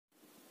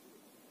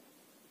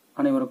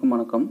அனைவருக்கும்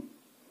வணக்கம்.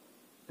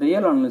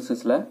 ரியல்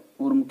அனாலிசிஸில்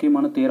ஒரு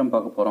முக்கியமான தியரம்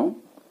பார்க்க போகிறோம்.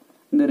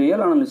 இந்த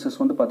ரியல் அனாலிசிஸ்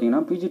வந்து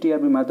பார்த்தீங்கன்னா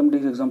PGTRB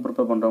mathematics exam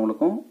prepare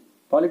பண்ணுறவங்களுக்கும்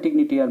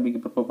polytechnic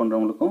டிஆர்பிக்கு prepare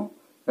பண்ணுறவங்களுக்கும்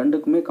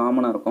ரெண்டுக்குமே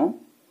காமனாக இருக்கும்.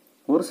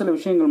 ஒரு சில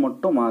விஷயங்கள்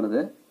மட்டும்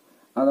மாறுது.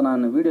 அதை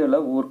நான் வீடியோவில்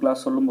ஒவ்வொரு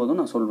கிளாஸ் சொல்லும்போதும்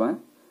நான் சொல்வேன்.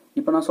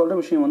 இப்போ நான் சொல்கிற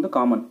விஷயம் வந்து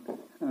காமன்.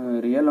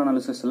 ரியல்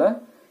அனாலிசிஸில்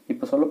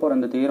இப்போ சொல்ல போகிற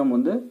இந்த தியரம்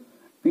வந்து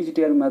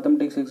பிஜிடிஆர்பி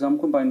மேத்தமெட்டிக்ஸ்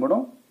எக்ஸாமுக்கும்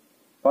பயன்படும்,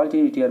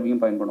 பாலிடெக்னிக்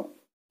டிஆர்பிக்கும் பயன்படும்.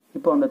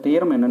 இப்போ அந்த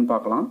தியரம் என்னென்னு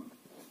பார்க்கலாம்.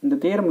 இந்த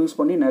தியரம் யூஸ்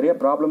பண்ணி நிறைய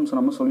ப்ராப்ளம்ஸ்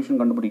நம்ம சொல்யூஷன்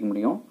கண்டுபிடிக்க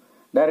முடியும்.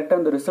 டைரெக்டாக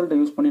அந்த ரிசல்ட்டை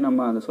யூஸ் பண்ணி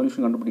நம்ம அந்த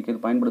சொல்யூஷன்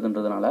கண்டுபிடிக்கிறது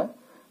பயன்படுதுன்றதுனால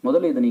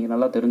முதல்ல இதை நீங்கள்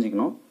நல்லா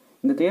தெரிஞ்சுக்கணும்.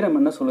 இந்த தியரம்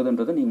என்ன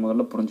சொல்லுதுன்றதை நீங்கள்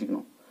முதல்ல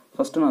புரிஞ்சுக்கணும்.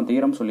 ஃபஸ்ட்டு நான்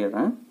தியரம்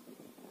சொல்லிடுறேன்.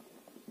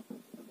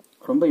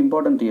 ரொம்ப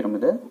இம்பார்ட்டன்ட் தியரம்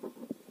இது.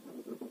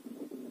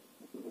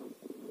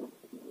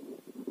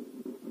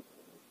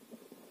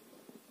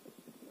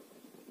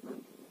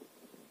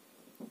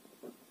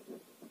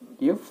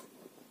 If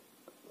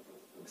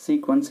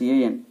sequence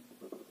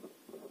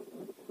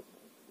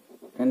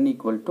n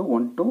equal to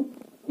 1 to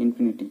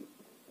infinity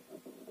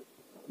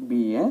be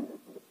a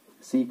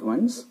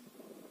sequence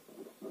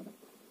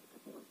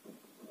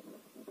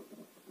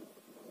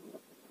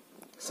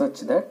such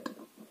that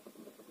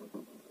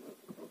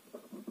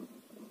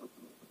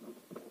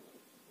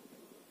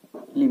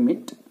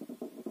limit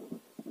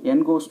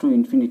n goes to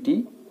infinity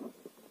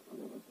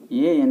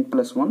an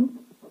plus 1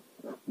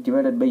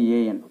 divided by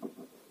an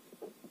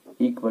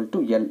equal to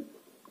L,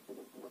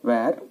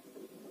 where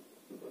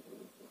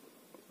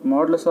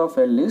modulus of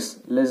L is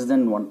less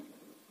than 1,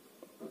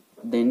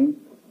 then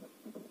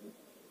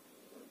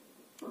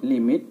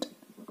limit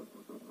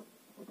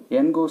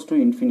n goes to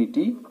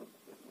infinity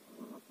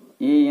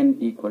an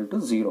equal to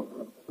 0.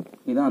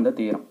 இதான் அந்த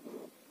theorem.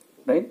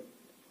 Right?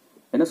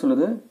 என்ன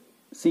சொல்லுது?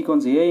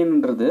 Sequence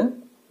ஏன்ன்றது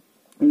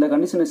இந்த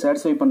கண்டிஷனை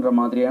satisfy பண்ணுற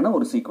மாதிரியான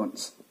ஒரு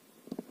sequence.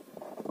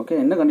 Okay,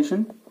 என்ன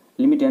condition?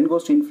 Limit n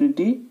goes to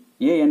infinity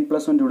an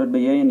plus 1 divided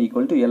by an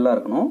equal to L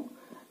இருக்கணும்.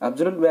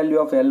 அப்சல்யூட் வேல்யூ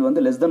ஆஃப் L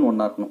வந்து லெஸ் தென் 1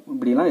 இருக்கணும்.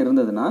 இப்படிலாம்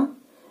இருந்ததுன்னா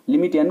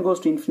limit n goes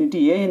to infinity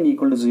an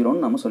equal to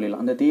 0ன்னு நம்ம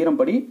சொல்லலாம். அந்த தியரம்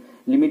படி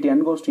limit n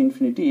goes to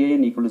infinity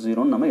an equal to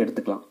 0ன்னு நம்ம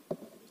எடுத்துக்கலாம்.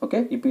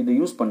 ஓகே, இப்போ இதை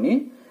யூஸ் பண்ணி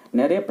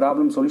நிறைய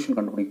ப்ராப்ளம் சொல்யூஷன்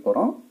கண்டுபிடிக்க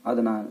போகிறோம்.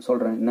 அதை நான்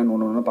சொல்கிறேன். என்னென்னு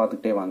ஒன்று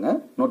பார்த்துக்கிட்டே வாங்க,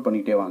 நோட்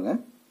பண்ணிக்கிட்டே வாங்க.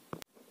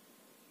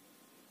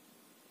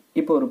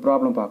 இப்போ ஒரு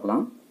ப்ராப்ளம்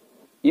பார்க்கலாம்.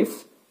 If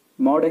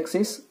mod x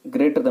is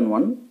greater than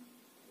 1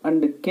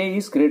 and k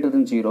is greater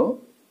than 0,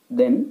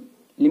 then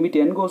limit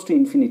n goes to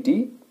infinity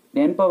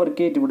n power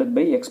k divided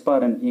by x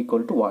power n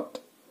equal to what?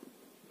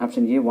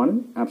 Option A 1,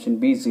 option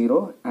B 0,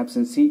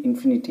 option C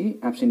infinity,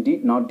 option D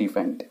not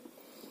defined.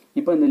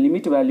 இப்போ இந்த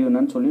limit value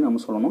என்னன்னு சொல்லி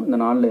நம்ம சொல்லணும். இந்த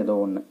நாலில் ஏதோ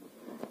ஒன்று.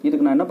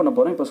 இதுக்கு நான் என்ன பண்ண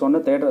போகிறேன்? இப்போ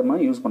சொன்ன தேட்டர்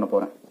மாதிரி யூஸ் பண்ண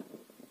போகிறேன்.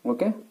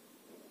 ஓகே,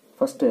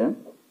 ஃபஸ்ட்டு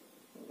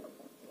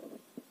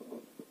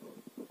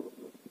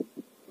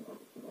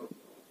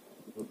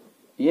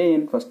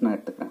an ஃபஸ்ட் நான்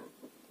எடுத்துக்கிறேன்.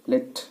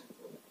 Let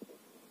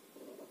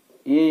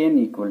an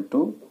equal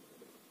to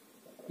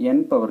n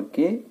power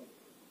k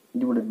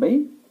divided by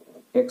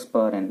x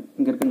power n.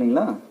 இங்கே இருக்கு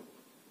இல்லைங்களா?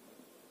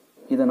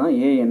 இதை நான்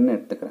an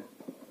எடுத்துக்கிறேன்.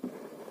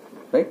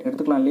 ரைட்,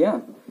 எடுத்துக்கலாம் இல்லையா?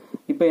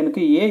 இப்போ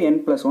எனக்கு an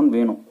plus 1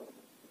 வேணும்.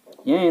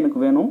 ஏன் எனக்கு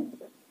வேணும்?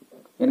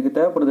 எனக்கு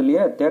தேவைப்படுது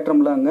இல்லையா?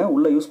 தேற்றம்ல அங்கே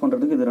உள்ளே யூஸ்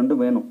பண்ணுறதுக்கு இது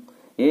ரெண்டும் வேணும்.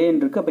 an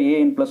இருக்குது, அப்போ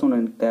an plus 1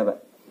 எனக்கு தேவை.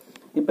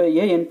 இப்போ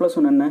an plus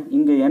 1 என்ன?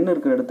 இங்கே n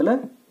இருக்கிற இடத்துல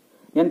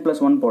n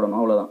plus 1 போடணும்,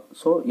 அவ்வளோதான்.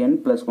 So n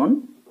plus 1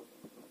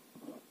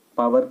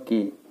 power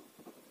k,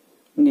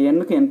 இங்கே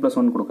n-க்கு n plus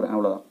 1 கொடுக்குறேன்,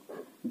 அவ்வளோதான்.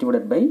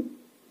 டிவைடட் பை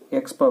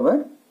எக்ஸ்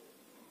பவர்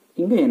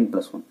இங்கே n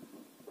plus 1.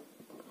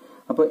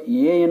 அப்போ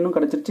an-ம்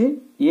கிடச்சிருச்சு,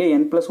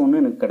 an plus 1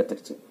 எனக்கு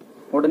கிடச்சிருச்சு.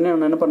 உடனே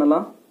நான் என்ன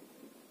பண்ணலாம்?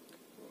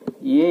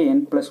 an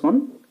plus 1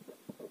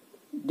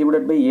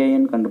 divided by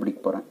an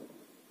கண்டுபிடிக்க போகிறேன்.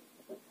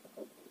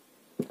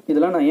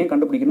 இதெல்லாம் நான் ஏன்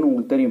கண்டுபிடிக்கணும்னு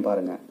உங்களுக்கு தெரியும்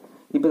பாருங்கள்.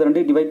 இப்போ இது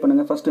ரெண்டையும் டிவைட்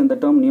பண்ணுங்கள். ஃபஸ்ட்டு இந்த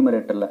டேர்ம்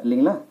நியூமரேட்டரில்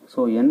இல்லைங்களா? So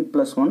n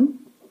plus 1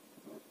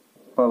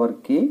 power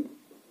k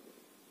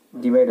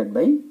divided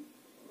by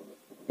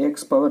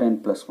x power n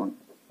plus 1.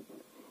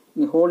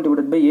 இங்கே whole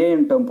divided by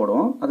an term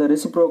போடுவோம். அதை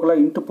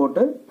ரெசிப்ரோக்கலாக இன்ட்டு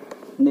போட்டு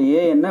இந்த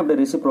an அப்படியே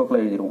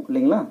ரெசிப்ரோக்கலாக எழுதிடுவோம்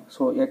இல்லைங்களா?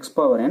 So x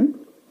power n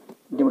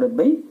divided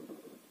by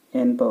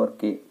n power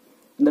k.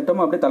 இந்த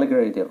டேர்ம் அப்படியே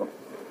தலைக்கீழ் எழுதிடுறோம்.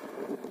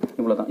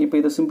 இவ்வளோ தான். இப்போ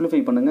இதை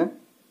சிம்பிளிஃபை பண்ணுங்கள்.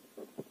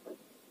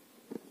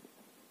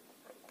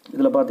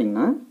 இதில்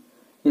பார்த்தீங்கன்னா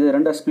இதை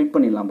ரெண்டாக ஸ்ப்ளிட்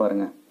பண்ணிடலாம்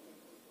பாருங்கள்.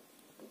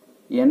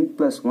 n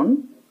plus 1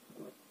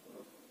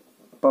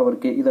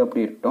 பவர் k இது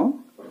அப்படி இருக்கட்டும்.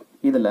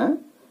 இதில்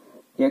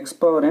x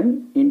power n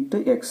into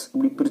X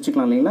இப்படி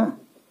பிரிச்சுக்கலாம் இல்லைங்களா?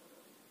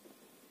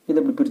 இதை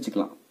இப்படி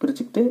பிரிச்சுக்கலாம்.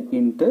 பிரிச்சுக்கிட்டு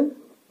into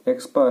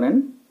X power n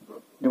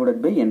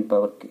divided by n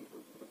power k.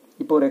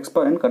 இப்போ ஒரு எக்ஸ்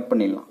பவர் n கட்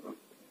பண்ணிடலாம்.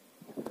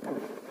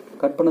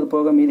 கட் பண்ணது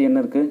போக மீதி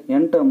என்ன இருக்குது?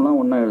 n டேர்ம்லாம்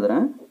ஒன்றா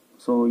எழுதுகிறேன்.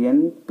 So n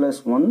plus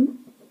 1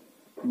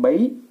 by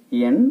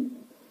n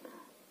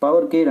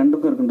power k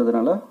ரெண்டுக்கும்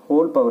இருக்குன்றதுனால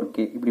ஹோல் பவர்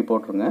k இப்படி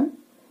போட்டுருங்க.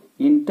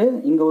 இன்ட்டு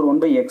இங்கே ஒரு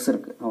 1 பை எக்ஸ்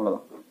இருக்குது,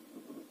 அவ்வளோதான்.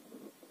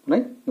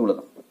 ரைட்,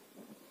 இவ்வளோதான்.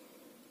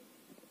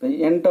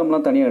 n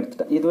டேர்ம்லாம் தனியாக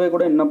எடுத்துட்டேன். இதுவே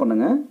கூட என்ன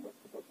பண்ணுங்கள்,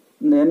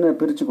 இந்த n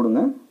பிரித்து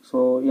கொடுங்க. ஸோ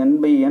n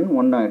பை n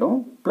 1 ஆகிடும்.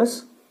 ப்ளஸ்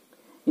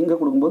இங்கே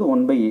கொடுக்கும்போது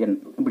 1 பை n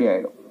இப்படி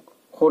ஆகிடும்.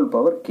 ஹோல்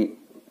பவர் கே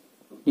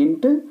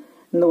இன்ட்டு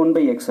இந்த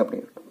 1/x அப்படி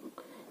இருக்கும்.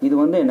 இது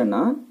வந்து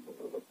என்னென்னா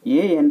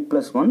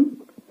an+1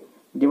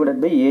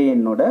 டிவைடட் பை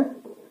ஏஎன்னோட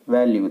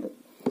வேல்யூ. இது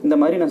இந்த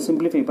மாதிரி நான்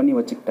சிம்பிளிஃபை பண்ணி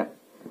வச்சுக்கிட்டேன்.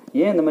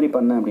 ஏன் இந்த மாதிரி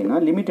பண்ணேன் அப்படின்னா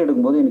லிமிட்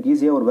எடுக்கும்போது எனக்கு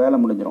ஈஸியாக ஒரு வேலை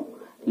முடிஞ்சிடும்.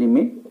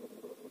 Limit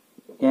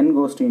n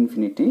goes to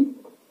infinity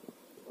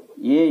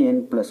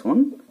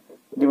an+1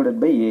 divided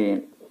by an.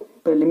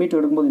 இப்போ லிமிட்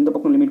எடுக்கும்போது இந்த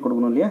பக்கம் லிமிட்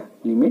கொடுக்கணும் இல்லையா,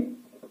 limit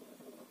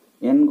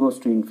n goes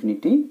to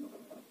infinity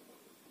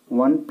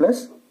 1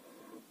 +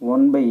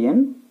 1/n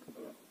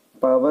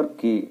power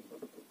k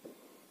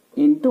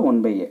into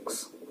 1/x.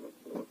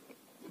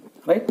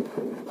 Right.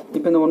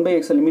 இப்போ இந்த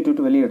 1/x லிமிட்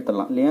விட்டு வெளியே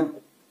எடுத்துடலாம் இல்லையா,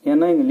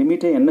 ஏன்னா இங்கே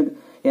லிமிட்டே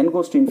n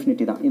goes to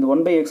infinity தான். இது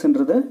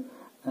 1/xன்றது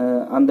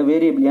அந்த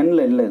வேரியபிள்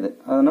nல இல்லை இது,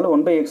 அதனால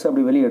 1/x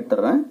அப்படி வெளியே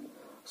எடுத்துடுறேன்.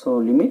 So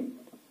limit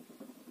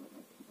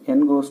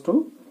n goes to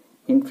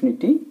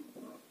infinity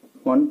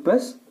 1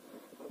 +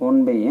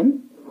 1/n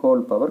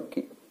whole power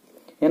k.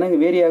 ஏன்னா இங்கே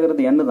வேரி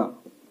ஆகிறது n தான்.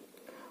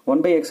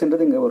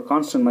 1/xன்றது இங்கே ஒரு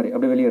கான்ஸ்டன்ட் மாதிரி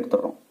அப்படியே வெளியே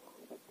எடுத்துடுறோம்.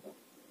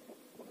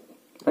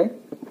 ரைட்.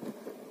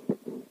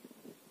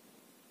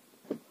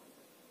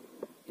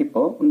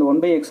 இப்போ இந்த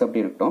 1/x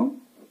அப்படி இருக்கட்டும்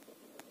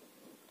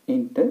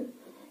இன்ட்டு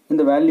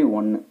இந்த value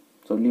 1.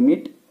 So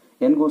limit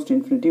n goes to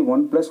infinity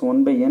 1 +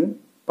 1/n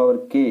power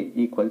k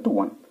 =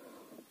 1.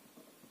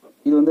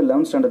 இது வந்து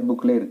 11th ஸ்டாண்டர்ட்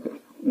புக்கில் இருக்குது.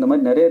 இந்த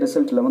மாதிரி நிறைய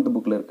ரிசல்ட் 11th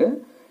புக்கில் இருக்குது.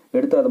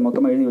 எடுத்து அதை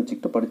மொத்தமாக எழுதி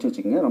வச்சுக்கிட்டு படித்து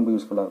வச்சுக்கோங்க, ரொம்ப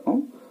யூஸ்ஃபுல்லாக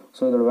இருக்கும்.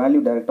 ஸோ இதோட வேல்யூ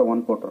டேரெக்டாக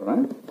 1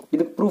 போட்டுடுறேன்.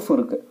 இதுக்கு ப்ரூஃப்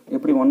இருக்குது,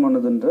 எப்படி 1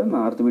 பண்ணுதுன்ற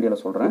நான் அடுத்த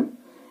வீடியோவில் சொல்கிறேன்.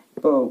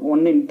 இப்போ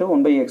 1 ×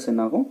 1/x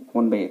என்ன ஆகும்,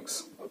 1/x.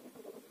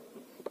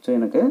 ஸோ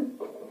எனக்கு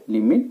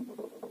limit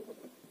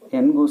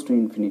n goes to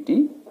infinity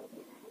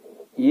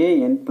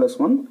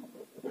an+1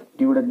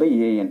 divided by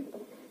an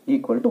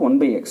 =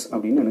 1/x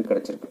அப்படின்னு எனக்கு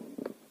கிடச்சிருக்கு.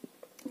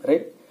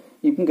 ரைட்.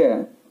 இங்கே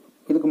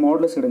இதுக்கு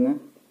மாடுலஸ் எடுங்க.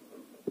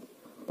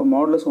 இப்போ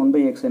மாடுலஸ்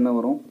 1/x என்ன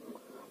வரும்,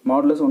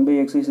 modulus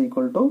 1/x is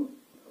equal to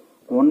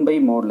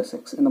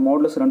 1/x. இந்த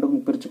மாடுலஸ்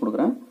ரெண்டுக்கும் பிரித்து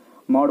கொடுக்குறேன்.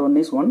 mod 1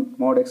 is 1,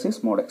 mod x is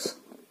mod x.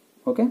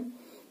 Okay.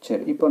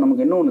 சரி, இப்போ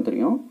நமக்கு என்ன ஒன்று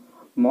தெரியும்,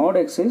 mod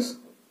x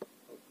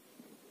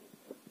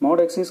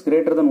is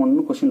greater than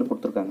 1 கொஸ்டினில்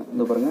கொடுத்துருக்காங்க.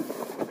 இந்த பாருங்கள்,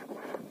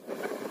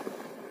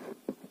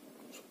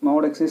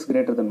 mod x is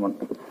greater than 1.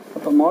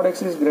 அப்போ mod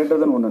x is greater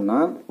than 1ன்னா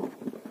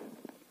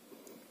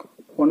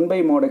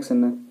 1/mod x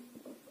என்ன,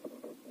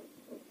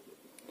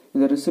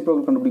 இதை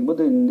ரெசிப்ரோக்கல் கண்டுபிடிக்கும்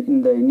போது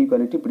இந்த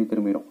இன்இக்வாலிட்டி இப்படி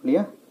திரும்பிடும்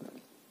இல்லையா,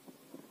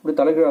 இப்படி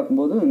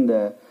தலைகீழாக்கும்போது இந்த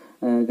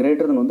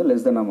கிரேட்டர் தென் வந்து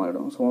லெஸ் தென்னாக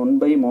மாறிடும். So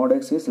 1/mod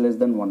x is less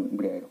than 1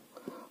 இப்படி ஆகிடும்.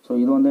 ஸோ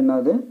இது வந்து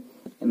என்னது,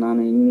 நான்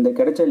இந்த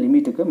கிடைச்ச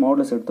லிமிட்டுக்கு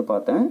மாடுலஸ் எடுத்து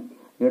பார்த்தேன்,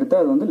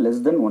 எடுத்தால் அது வந்து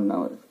லெஸ் தென் 1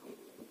 வருது.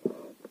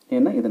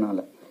 ஏன்னா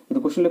இதனால் இது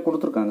கொஸ்டினில்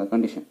கொடுத்துருக்காங்க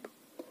கண்டிஷன்.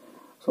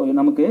 ஸோ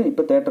நமக்கு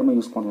இப்போ தேட்டரமாக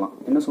யூஸ் பண்ணலாம்.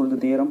 என்ன சொல்லுது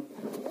தியரம்,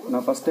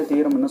 நான் ஃபஸ்ட்டு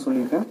தியரம் என்ன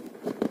சொல்லியிருக்கேன்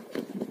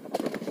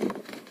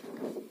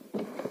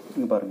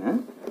இங்கே பாருங்கள்.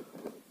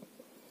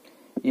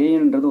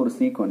 ஏன்ன்றது ஒரு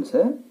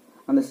சீக்வன்ஸு,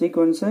 அந்த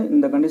சீக்வன்ஸை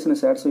இந்த கண்டிஷனை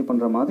சாட்டிஸ்ஃபை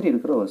பண்ணுற மாதிரி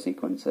இருக்கிற ஒரு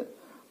சீக்வன்ஸு.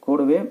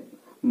 கூடவே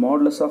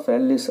மாடுலஸ் ஆஃப்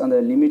எல்லிஸ் அந்த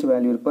லிமிட்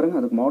வேல்யூ இருக்கு பாருங்க,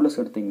 அதுக்கு மாடுலஸ்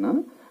எடுத்திங்கன்னா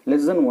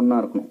லெஸ் தென் 1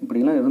 இருக்கணும்.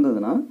 இப்படிலாம்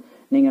இருந்ததுன்னா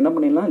நீங்கள் என்ன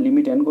பண்ணிடலாம்,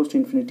 limit n goes to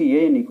infinity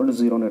an =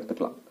 0ன்னு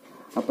எடுத்துக்கலாம்.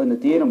 அப்போ இந்த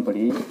தியரம்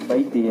படி by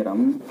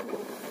theorem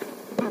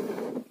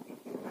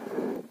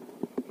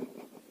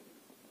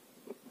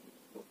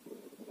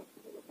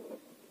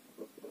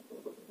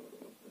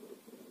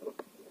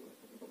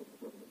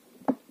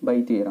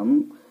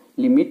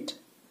limit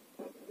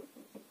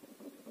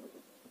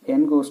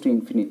n goes to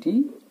infinity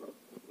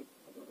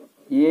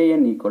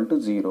an =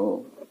 0.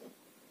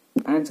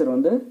 Answer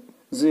வந்து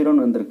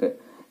 0ன்னு வந்திருக்கு.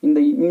 இந்த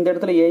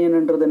இடத்துல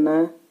anன்றது என்ன,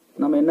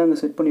 நம்ம என்ன அங்கே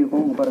செட்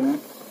பண்ணியிருக்கோம் பாருங்கள்,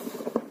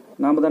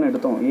 நாம் தானே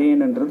எடுத்தோம்.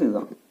 anன்றது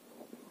இதுதான்,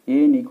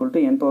 an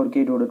 = n power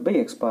k divided by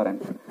x power n.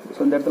 So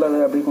இந்த இடத்துல அதை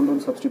அப்படியே கொண்டு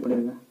வந்து சப்ஸ்டிட்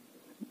பண்ணிடுங்க.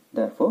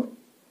 therefore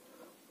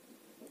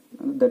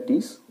that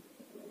is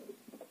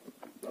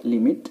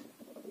limit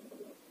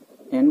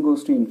n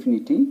goes to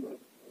infinity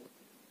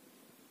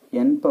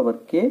n power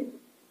k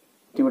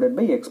divided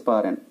by x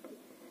power n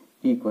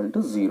 =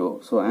 0.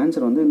 So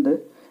answer வந்து இந்த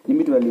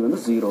லிமிட் வேல்யூ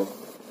வந்து 0.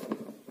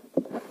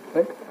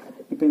 ரைட்.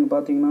 இப்போ இங்கே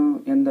பார்த்தீங்கன்னா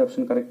எந்த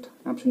ஆப்ஷன் கரெக்ட்,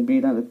 ஆப்ஷன் பி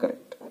தான் இது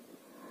கரெக்ட்.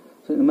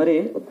 ஸோ இந்த மாதிரி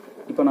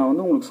இப்போ நான்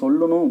வந்து உங்களுக்கு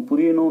சொல்லணும்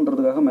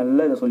புரியணுன்றதுக்காக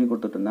மெல்ல இதை சொல்லி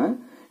கொடுத்துட்ருந்தேன்.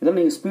 இதெல்லாம்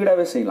நீங்கள்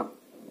ஸ்பீடாகவே செய்யலாம்.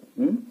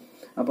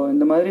 அப்போ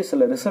இந்த மாதிரி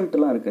சில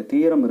ரிசல்ட்லாம் இருக்குது,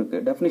 தியரம்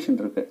இருக்குது, டெஃபினிஷன்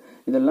இருக்குது.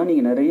 இதெல்லாம்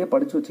நீங்கள் நிறைய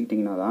படித்து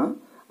வச்சுக்கிட்டிங்கன்னா தான்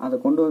அதை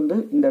கொண்டு வந்து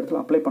இந்த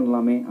இடத்துல அப்ளை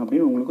பண்ணலாமே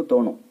அப்படின்னு உங்களுக்கு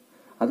தோணும்.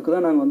 அதுக்கு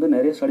தான் நாங்கள் வந்து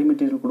நிறைய ஸ்டடி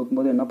மெட்டீரியல்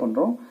கொடுக்கும்போது என்ன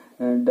பண்ணுறோம்,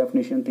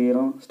 டெஃபினிஷன்,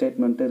 தியரம்,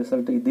 ஸ்டேட்மெண்ட்டு,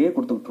 ரிசல்ட்டு இதே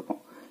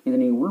கொடுத்துட்ருக்கோம். இதை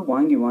நீங்கள் உள்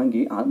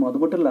வாங்கி அது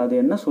மட்டும் இல்லை, அது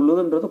என்ன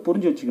சொல்லுதுன்றதை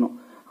புரிஞ்சு வச்சுக்கணும்.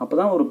 அப்போ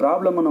தான் ஒரு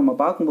ப்ராப்ளமை நம்ம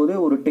பார்க்கும்போதே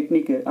ஒரு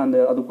டெக்னிக்கு,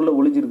 அதுக்குள்ளே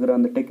ஒளிஞ்சிருக்கிற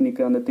அந்த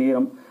டெக்னிக்கு, அந்த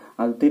தியரம்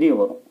அது தெரிய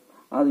வரும்.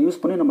 அதை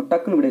யூஸ் பண்ணி நம்ம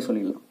டக்குன்னு விடை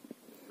சொல்லிடலாம்.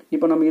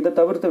 இப்போ நம்ம இதை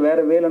தவிர்த்து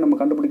வேறு வேலை நம்ம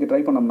கண்டுபிடிக்க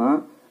ட்ரை பண்ணோம்னா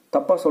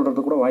தப்பாக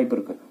சொல்கிறது கூட வாய்ப்பு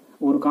இருக்குது.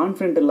 ஒரு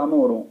கான்ஃபிடென்ட்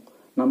இல்லாமல் வரும்,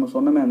 நம்ம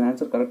சொன்னமே அந்த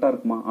ஆன்சர் கரெக்டாக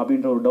இருக்குமா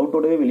அப்படின்ற ஒரு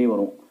டவுட்டோடவே வெளியே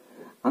வரும்.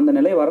 அந்த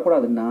நிலை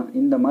வரக்கூடாதுன்னா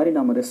இந்த மாதிரி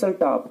நம்ம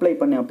ரிசல்ட்டை அப்ளை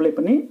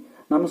பண்ணி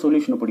நம்ம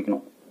சொல்யூஷனை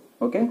பிடிக்கணும்.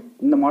 ஓகே.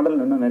 இந்த மாடல்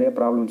இன்னும் நிறைய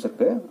ப்ராப்ளம்ஸ்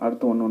இருக்குது,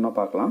 அடுத்து ஒன்று ஒன்றா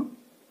பார்க்கலாம்.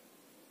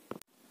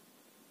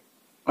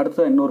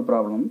 அடுத்த இன்னொரு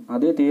ப்ராப்ளம்,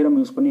 அதே தியரம்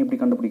யூஸ் பண்ணி எப்படி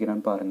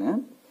கண்டுபிடிக்கிறேன்னு பாருங்கள்.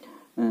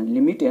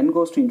 Limit n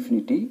goes to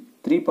infinity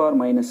 3 power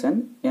minus n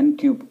n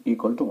cube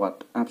equal to what?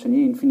 Option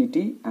A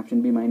infinity, option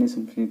B minus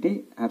infinity,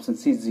 option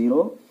C 0,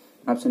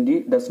 option D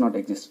does not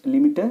exist.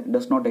 Limit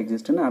does not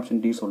exist ன்னு option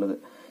D சொல்லுது.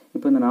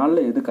 இப்போ இந்த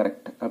நாலில் எது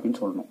correct அப்படின்னு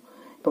சொல்லணும்.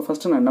 இப்போ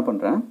first நான் என்ன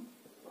பண்ணுறேன்,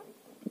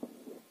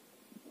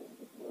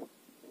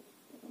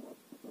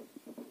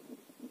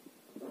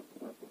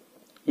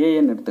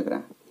 an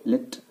எடுத்துக்கிறேன்.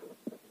 let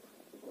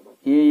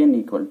an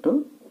equal to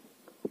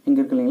இங்கே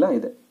இருக்கு இல்லைங்களா,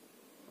 இது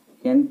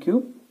n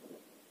cube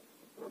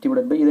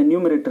divided by இதை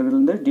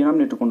நியூமரேட்டர்லேருந்து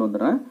டினாமினேட்டர் கொண்டு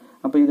வந்துடுறேன்.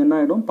 அப்போ இது என்ன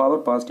ஆகிடும்,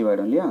 பவர் பாசிட்டிவ்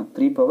ஆகிடும் இல்லையா,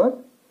 3 பவர்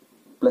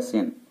ப்ளஸ்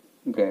n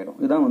இப்படி ஆகிடும்.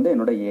 இதுதான் வந்து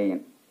என்னோட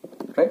an.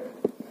 ரைட்,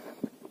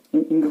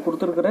 இங்கே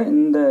கொடுத்துருக்கிற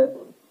இந்த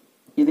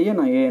இதையே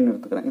நான் an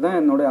எடுத்துக்கிறேன். இதுதான்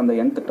என்னோட அந்த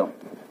nth டேர்ம்.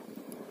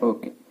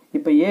 ஓகே,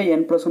 இப்போ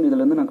an+1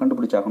 இதிலேருந்து நான்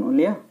கண்டுபிடிச்சாகணும்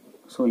இல்லையா.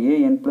 ஸோ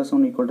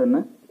an+1 ஈக்குவல் டு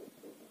என்ன,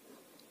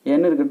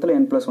 n இருக்கிறதுல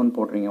n+1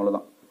 போட்டுறீங்க,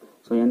 அவ்வளோதான்.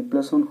 So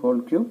n+1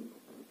 whole cube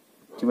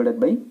divided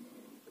by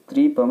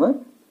 3 power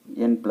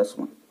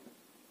n+1.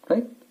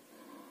 Right,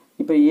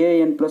 இப்போ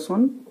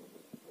an+1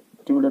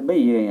 டிவைடட் பை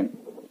an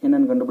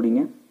என்னன்னு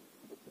கண்டுபிடிங்க.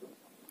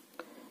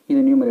 இது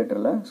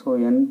நியூமரேட்டரில், so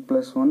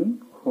n+1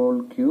 whole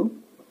cube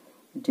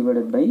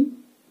divided by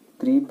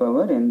 3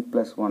 power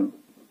n+1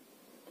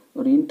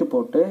 ஒரு இன்ட்டு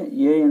போட்டு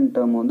an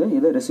டேர்ம் வந்து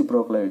இதை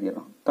ரெசிப்ரோக்கலாக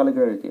எழுதிடுறோம்,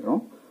 தலைக்கீழ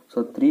எழுதிடுறோம். So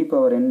 3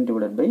 power n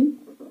divided by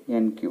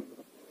n cube,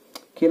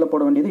 கீழே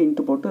போட வேண்டியது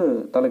இன்ட்டு போட்டு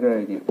தலைக்கீழ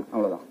எழுதிடும்,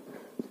 அவ்வளோதான்.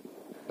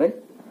 ரைட்,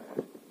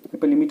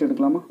 இப்போ லிமிட்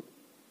எடுக்கலாமா.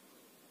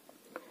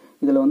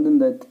 இதில் வந்து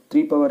இந்த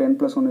 3 பவர்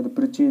n+1 இது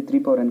பிரித்து 3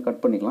 பவர் n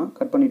கட் பண்ணிக்கலாம்.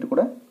 கட் பண்ணிவிட்டு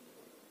கூட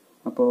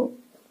அப்போது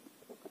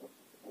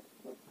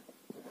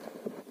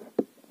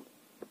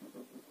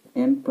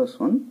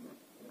n+1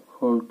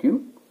 whole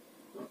cube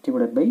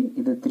divided by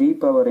இது 3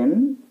 பவர் n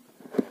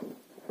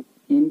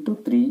இன்ட்டு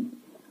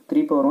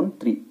 3 பவர் 1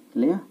 3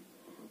 இல்லையா,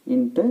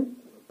 into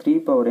 3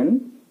 power n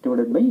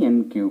divided by n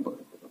cube.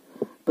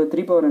 இப்போ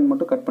 3 பவர் n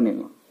மட்டும் கட்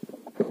பண்ணிடலாம்.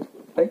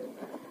 ரைட்,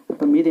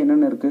 இப்போ மீதி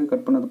என்னென்ன இருக்குது,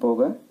 கட் பண்ணது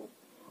போக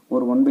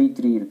ஒரு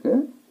 1/3 இருக்குது.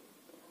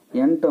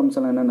 n டேர்ம்ஸ்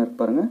எல்லாம் என்னென்ன இருக்கு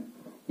பாருங்கள்,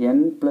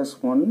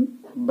 n+1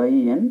 by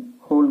n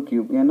whole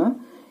cube. ஏன்னா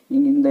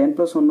இங்கே இந்த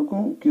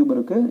n+1க்கும் கியூப்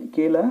இருக்குது,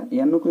 கீழே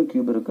n-க்கும்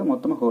கியூப் இருக்குது,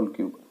 மொத்தமாக ஹோல்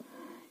கியூப்.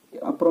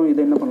 அப்புறம்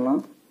இதை என்ன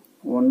பண்ணலாம்,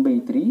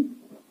 1/3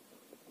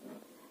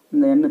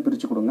 இந்த n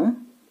பிரித்து கொடுங்க,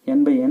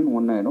 n/n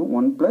 1 ஆகிடும்.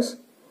 1 ப்ளஸ்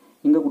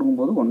இங்கே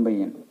கொடுக்கும்போது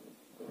 1/n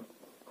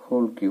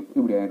ஹோல் கியூப்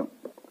இப்படி ஆகிடும்.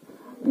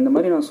 இந்த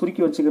மாதிரி நான்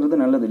சுருக்கி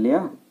வச்சுக்கிறது நல்லது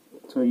இல்லையா.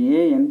 So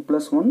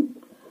an+1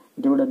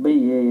 divided by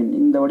an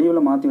இந்த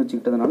வடிவில் மாற்றி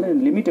வச்சுக்கிட்டதுனால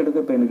லிமிட்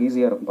எடுக்க இப்போ எனக்கு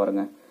ஈஸியாக இருக்கும்.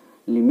 பாருங்கள்,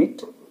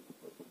 limit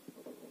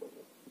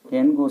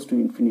n goes to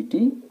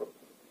infinity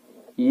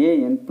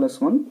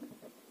an+1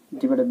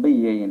 divided by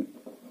an.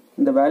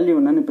 இந்த வேல்யூ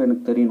என்னன்னு இப்போ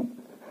எனக்கு தெரியணும்.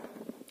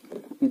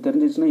 இது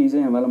தெரிஞ்சிச்சுன்னா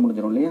ஈஸியாக என் வேலை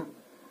முடிஞ்சிடும் இல்லையா.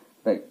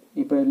 ரைட்,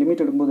 இப்போ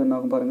லிமிட் எடுக்கும்போது என்ன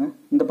ஆகும் பாருங்கள்,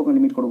 இந்த பக்கம்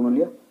லிமிட் கொடுக்கணும்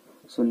இல்லையா.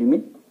 So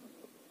limit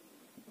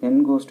n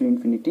goes to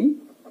infinity,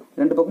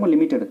 ரெண்டு பக்கமும்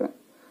லிமிட் எடுக்கிறேன்.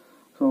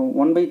 ஸோ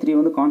 1/3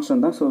 வந்து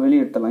கான்ஸ்டன்ட் தான், ஸோ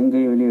வெளியே எடுத்துடலாம்,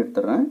 இங்கேயே வெளியே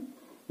எடுத்துடுறேன்.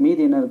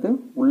 மீதி என்ன இருக்குது,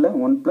 உள்ள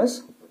 1 plus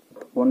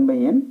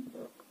 1/n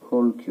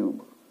whole cube.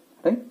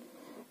 Right,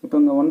 இப்போ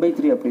இங்கே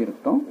 1/3 அப்படி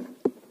இருக்கட்டும்.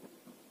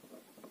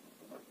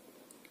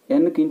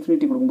 n-க்கு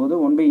இன்ஃபினிட்டி கொடுக்கும்போது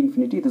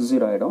 1/∞ இது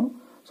 0 ஆகிடும்.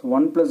 So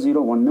 1 +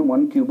 0 1,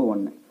 1 cube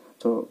 1.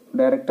 ஸோ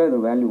டைரெக்டாக இது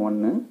வேல்யூ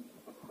 1.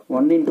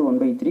 1 ×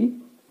 1/3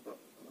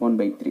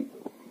 1/3.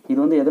 இது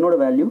வந்து எதனோட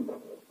value,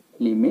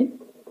 limit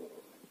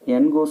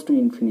n goes to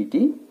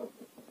infinity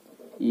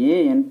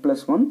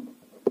an+1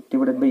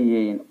 divided by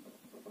an.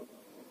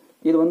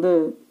 இது வந்து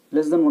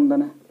லெஸ் தென் 1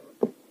 தானே,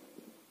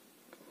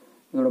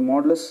 இதோட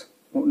மாடுலஸ்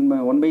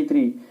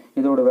 1/3,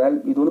 இதோட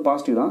இது வந்து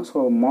பாசிட்டிவ் தான். ஸோ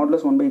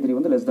மாடுலஸ் 1/3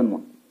 வந்து லெஸ் தென்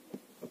 1.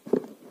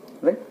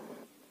 ரைட்,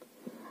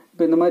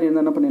 இப்போ இந்த மாதிரி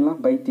இருந்தால் என்ன பண்ணிடலாம்,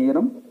 பை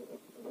தியரம்.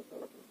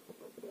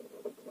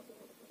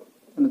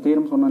 அந்த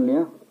தியரம் சொன்னோம்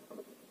இல்லையா,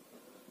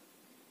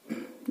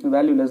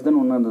 வேல்யூ லெஸ்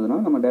தென் 1 இருந்ததுன்னா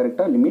நம்ம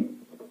டைரெக்டாக limit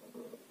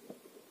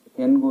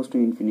n goes to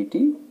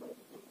infinity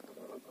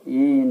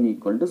an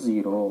equal to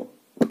 0.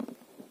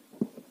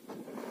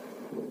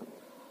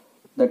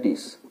 That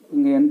is,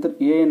 இங்கே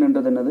an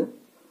என்றது என்னது,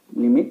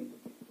 limit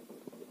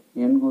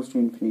n goes to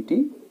infinity,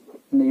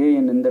 இந்த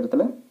an இந்த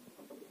இடத்துல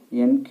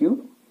n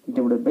cube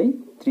divided by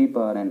 3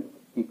 power n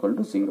equal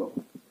to 0.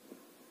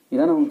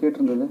 இதான் நமக்கு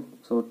கேட்டிருந்தது.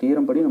 ஸோ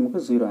தியரம் படி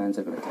நமக்கு 0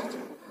 ஆன்சர் கிடைச்சிருச்சு.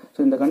 ஸோ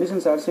இந்த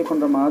கண்டிஷன் சாட்டிஸ்ஃபை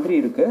பண்ணுற மாதிரி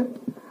இருக்குது.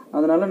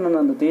 அதனால்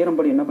நான் அந்த தியரம்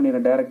படி என்ன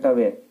பண்ணிடுறேன்,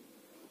 டேரெக்டாகவே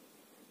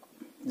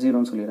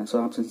 0ன்னு சொல்லிடுறேன். ஸோ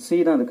ஆப்ஷன் சி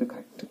தான் அதுக்கு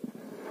கரெக்ட்.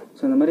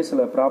 ஸோ இந்த மாதிரி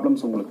சில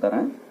ப்ராப்ளம்ஸ் உங்களுக்கு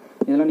தரேன்,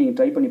 இதெல்லாம் நீங்கள்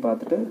ட்ரை பண்ணி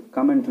பார்த்துட்டு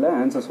கமெண்ட்டில்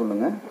ஆன்சர்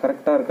சொல்லுங்கள்,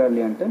 கரெக்டாக இருக்கா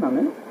இல்லையான்ட்டு நான்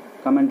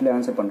கமெண்ட்லேயே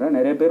ஆன்சர் பண்ணுறேன்.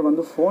 நிறைய பேர்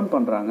வந்து ஃபோன்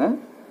பண்ணுறாங்க,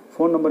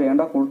 ஃபோன் நம்பர்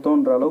ஏன்டா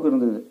கொடுத்தோன்ற அளவுக்கு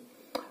இருந்தது.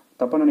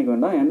 தப்பாக நினைக்க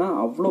வேண்டாம், ஏன்னா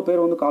அவ்வளோ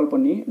பேர் வந்து கால்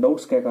பண்ணி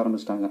டவுட்ஸ் கேட்க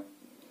ஆரம்பிச்சிட்டாங்க.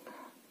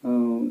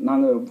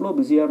 நாங்கள் எவ்வளோ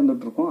பிஸியாக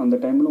இருந்துகிட்ருக்கோம், அந்த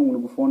டைமில்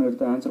உங்களுக்கு ஃபோன்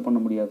எடுத்து ஆன்சர் பண்ண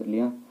முடியாது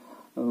இல்லையா.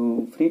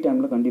 ஃப்ரீ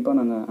டைமில் கண்டிப்பாக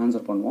நாங்கள்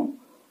ஆன்சர் பண்ணுவோம்.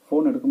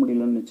 ஃபோன் எடுக்க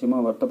முடியலன்னு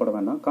நிச்சயமாக வருத்தப்பட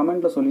வேண்டாம்,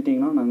 கமெண்ட்டில்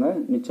சொல்லிட்டிங்கன்னா நாங்கள்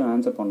நிச்சயம்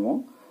ஆன்சர் பண்ணுவோம்.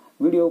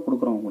 வீடியோ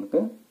கொடுக்குறோம் உங்களுக்கு,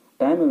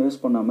 டைமை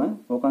வேஸ்ட் பண்ணாமல்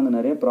உட்காந்து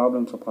நிறைய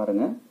ப்ராப்ளம்ஸை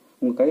பாருங்கள்,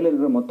 உங்கள் கையில்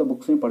இருக்கிற மொத்த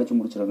புக்ஸையும் படித்து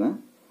முடிச்சிடுங்க.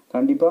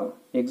 கண்டிப்பாக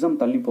எக்ஸாம்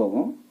தள்ளி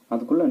போகும்,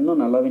 அதுக்குள்ளே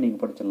இன்னும் நல்லாவே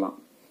நீங்கள் படிச்சிடலாம்.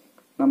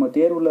 நம்ம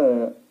தேர்வில்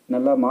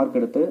நல்லா மார்க்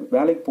எடுத்து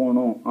வேலைக்கு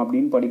போகணும்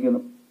அப்படின்னு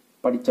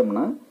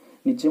படித்தோம்னா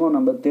நிச்சயமாக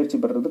நம்ம தேர்ச்சி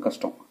பெறுறது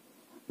கஷ்டம்.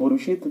 ஒரு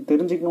விஷயத்தை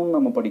தெரிஞ்சுக்கணும்னு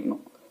நம்ம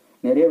படிக்கணும்.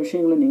 நிறைய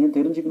விஷயங்களை நீங்கள்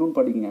தெரிஞ்சுக்கணும்னு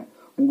படிங்க.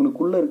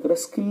 உங்களுக்குள்ளே இருக்கிற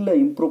ஸ்கில்லை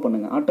இம்ப்ரூவ்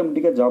பண்ணுங்கள்.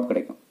 ஆட்டோமேட்டிக்காக ஜாப்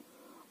கிடைக்கும்.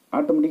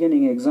 ஆட்டோமேட்டிக்காக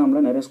நீங்கள்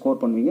எக்ஸாமில் நிறைய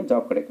ஸ்கோர் பண்ணுவீங்க,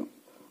 ஜாப் கிடைக்கும்.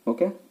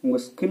 ஓகே,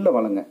 உங்கள் ஸ்கில்லை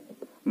வளங்க,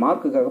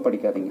 மார்க்குக்காக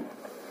படிக்காதீங்க.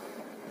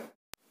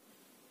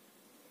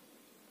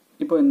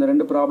 இப்போ இந்த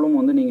 2 ப்ராப்ளம்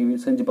வந்து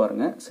நீங்கள் செஞ்சு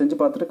பாருங்கள். செஞ்சு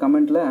பார்த்துட்டு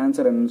கமெண்ட்டில்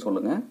ஆன்சர் என்னன்னு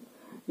சொல்லுங்கள்.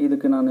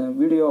 இதுக்கு நான்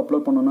வீடியோ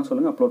அப்லோட் பண்ணணுன்னா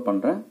சொல்லுங்கள், அப்லோட்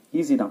பண்ணுறேன்.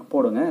 ஈஸி தான்,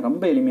 போடுங்க.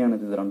 ரொம்ப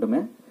எளிமையானது இது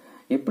ரெண்டுமே.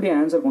 எப்படி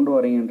ஆன்சர் கொண்டு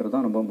வரீங்கன்றது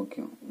தான் ரொம்ப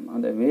முக்கியம்.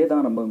 அந்த வே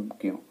தான் ரொம்ப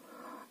முக்கியம்.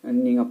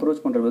 நீங்கள்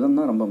அப்ரோச் பண்ணுற விதம்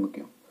தான் ரொம்ப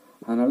முக்கியம்.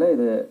 அதனால்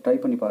இதை ட்ரை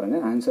பண்ணி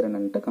பாருங்கள். ஆன்சர்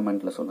என்னன்ட்டு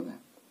கமெண்ட்டில் சொல்லுங்கள்.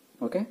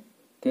 ஓகே,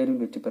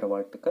 தேர்வில் வெற்றி பெற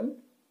வாழ்த்துக்கள்.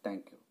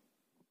 தேங்க்யூ.